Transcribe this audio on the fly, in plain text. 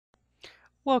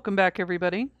Welcome back,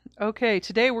 everybody. Okay,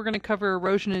 today we're going to cover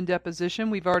erosion and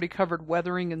deposition. We've already covered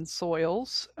weathering and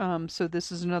soils, so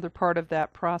this is another part of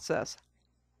that process.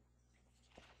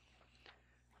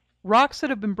 Rocks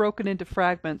that have been broken into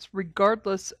fragments,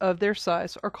 regardless of their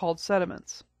size, are called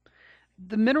sediments.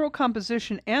 The mineral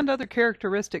composition and other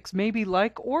characteristics may be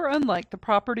like or unlike the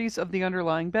properties of the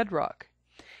underlying bedrock.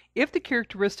 If the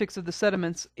characteristics of the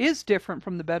sediments is different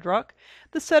from the bedrock,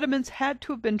 the sediments had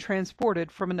to have been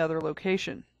transported from another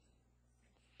location.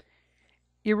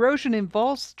 Erosion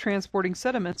involves transporting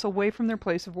sediments away from their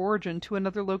place of origin to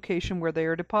another location where they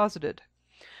are deposited.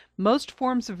 Most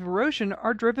forms of erosion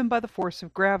are driven by the force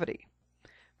of gravity.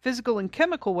 Physical and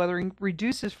chemical weathering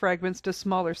reduces fragments to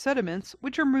smaller sediments,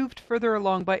 which are moved further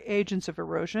along by agents of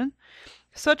erosion,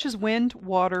 such as wind,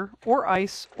 water, or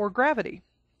ice, or gravity.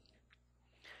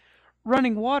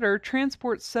 Running water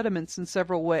transports sediments in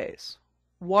several ways.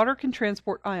 Water can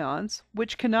transport ions,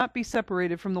 which cannot be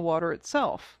separated from the water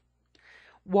itself.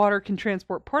 Water can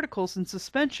transport particles in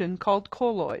suspension called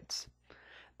colloids.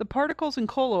 The particles in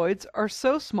colloids are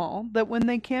so small that when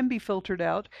they can be filtered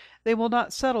out, they will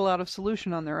not settle out of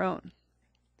solution on their own.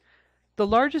 The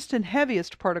largest and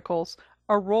heaviest particles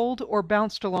are rolled or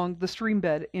bounced along the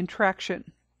streambed in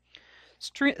traction.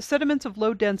 Sediments of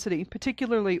low density,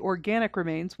 particularly organic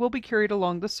remains, will be carried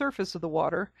along the surface of the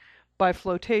water by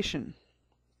flotation.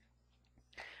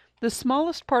 The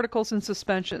smallest particles in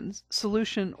suspensions,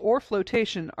 solution, or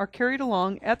flotation are carried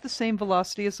along at the same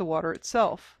velocity as the water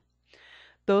itself.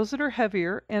 Those that are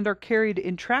heavier and are carried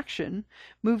in traction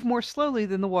move more slowly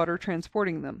than the water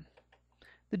transporting them.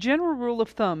 The general rule of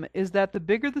thumb is that the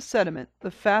bigger the sediment,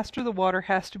 the faster the water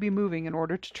has to be moving in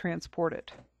order to transport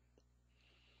it.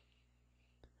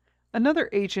 Another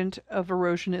agent of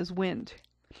erosion is wind.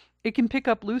 It can pick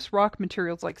up loose rock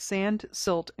materials like sand,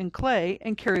 silt, and clay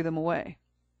and carry them away.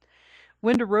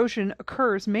 Wind erosion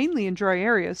occurs mainly in dry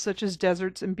areas such as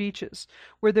deserts and beaches,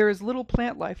 where there is little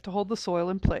plant life to hold the soil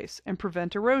in place and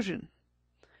prevent erosion.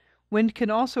 Wind can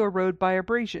also erode by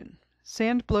abrasion.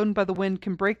 Sand blown by the wind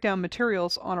can break down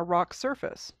materials on a rock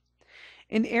surface.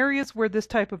 In areas where this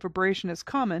type of abrasion is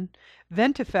common,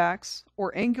 ventifacts,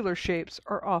 or angular shapes,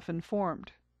 are often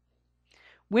formed.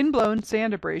 Wind-blown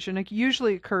sand abrasion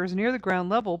usually occurs near the ground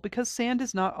level because sand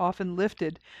is not often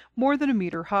lifted more than a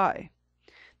meter high.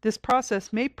 This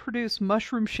process may produce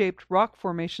mushroom-shaped rock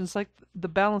formations like the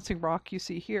balancing rock you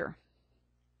see here.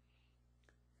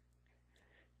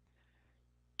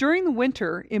 During the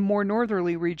winter, in more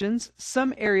northerly regions,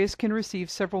 some areas can receive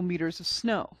several meters of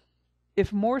snow.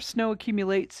 If more snow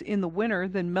accumulates in the winter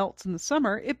than melts in the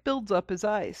summer, it builds up as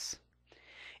ice.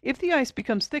 If the ice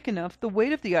becomes thick enough, the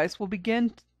weight of the ice will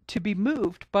begin to be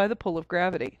moved by the pull of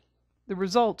gravity. The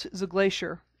result is a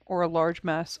glacier, or a large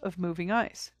mass of moving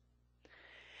ice.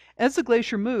 As the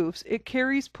glacier moves, it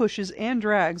carries, pushes, and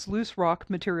drags loose rock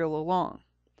material along.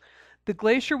 The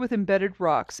glacier with embedded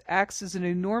rocks acts as an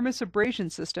enormous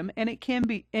abrasion system, and it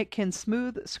can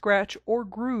smooth, scratch, or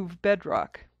groove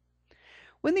bedrock.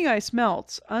 When the ice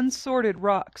melts, unsorted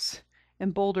rocks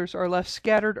and boulders are left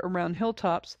scattered around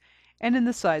hilltops and in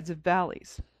the sides of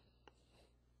valleys.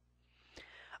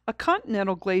 A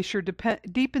continental glacier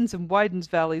deepens and widens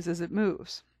valleys as it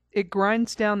moves. It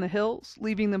grinds down the hills,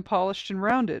 leaving them polished and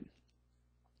rounded.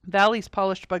 Valleys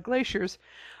polished by glaciers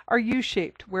are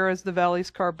U-shaped, whereas the valleys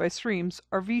carved by streams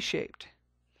are V-shaped.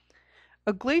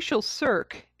 A glacial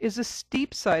cirque is a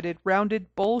steep-sided,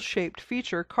 rounded, bowl-shaped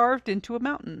feature carved into a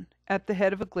mountain at the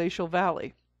head of a glacial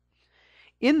valley.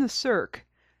 In the cirque,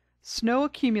 snow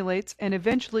accumulates and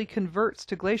eventually converts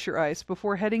to glacier ice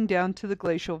before heading down to the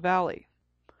glacial valley.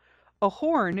 A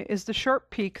horn is the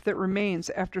sharp peak that remains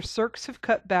after cirques have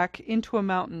cut back into a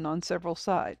mountain on several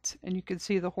sides, and you can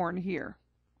see the horn here.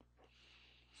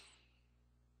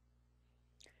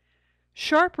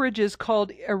 Sharp ridges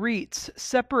called arêtes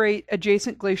separate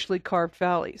adjacent glacially carved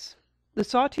valleys. The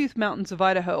Sawtooth Mountains of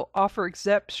Idaho offer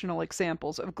exceptional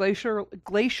examples of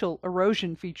glacial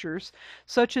erosion features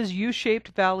such as U-shaped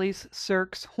valleys,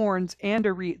 cirques, horns, and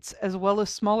arêtes, as well as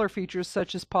smaller features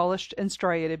such as polished and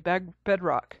striated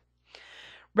bedrock.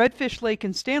 Redfish Lake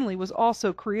in Stanley was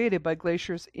also created by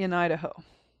glaciers in Idaho.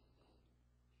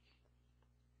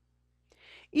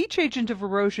 Each agent of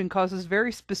erosion causes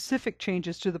very specific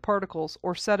changes to the particles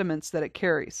or sediments that it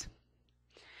carries.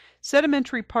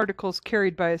 Sedimentary particles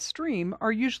carried by a stream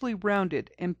are usually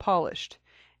rounded and polished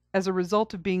as a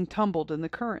result of being tumbled in the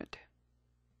current.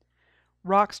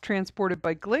 Rocks transported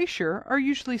by glacier are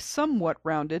usually somewhat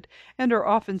rounded and are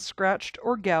often scratched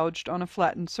or gouged on a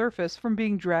flattened surface from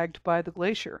being dragged by the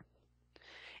glacier.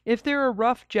 If there are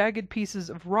rough, jagged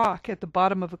pieces of rock at the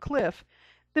bottom of a cliff,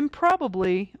 then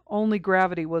probably only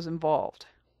gravity was involved.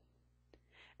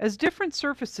 As different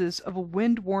surfaces of a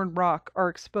wind-worn rock are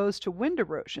exposed to wind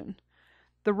erosion,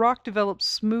 the rock develops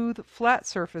smooth, flat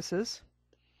surfaces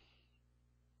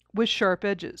with sharp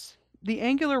edges. The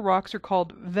angular rocks are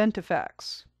called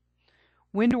ventifacts.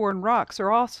 Wind-worn rocks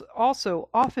are also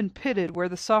often pitted where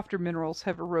the softer minerals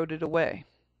have eroded away.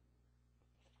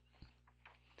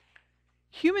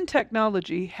 Human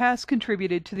technology has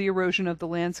contributed to the erosion of the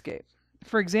landscape.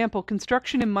 For example,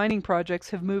 construction and mining projects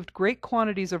have moved great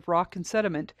quantities of rock and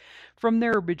sediment from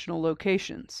their original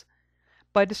locations.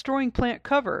 By destroying plant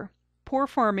cover, poor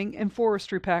farming and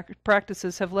forestry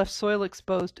practices have left soil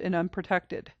exposed and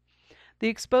unprotected. The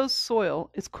exposed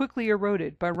soil is quickly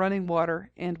eroded by running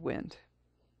water and wind.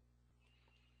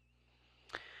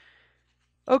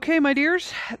 Okay, my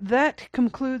dears, that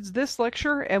concludes this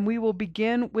lecture, and we will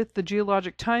begin with the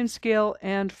geologic timescale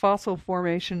and fossil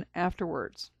formation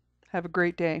afterwards. Have a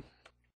great day.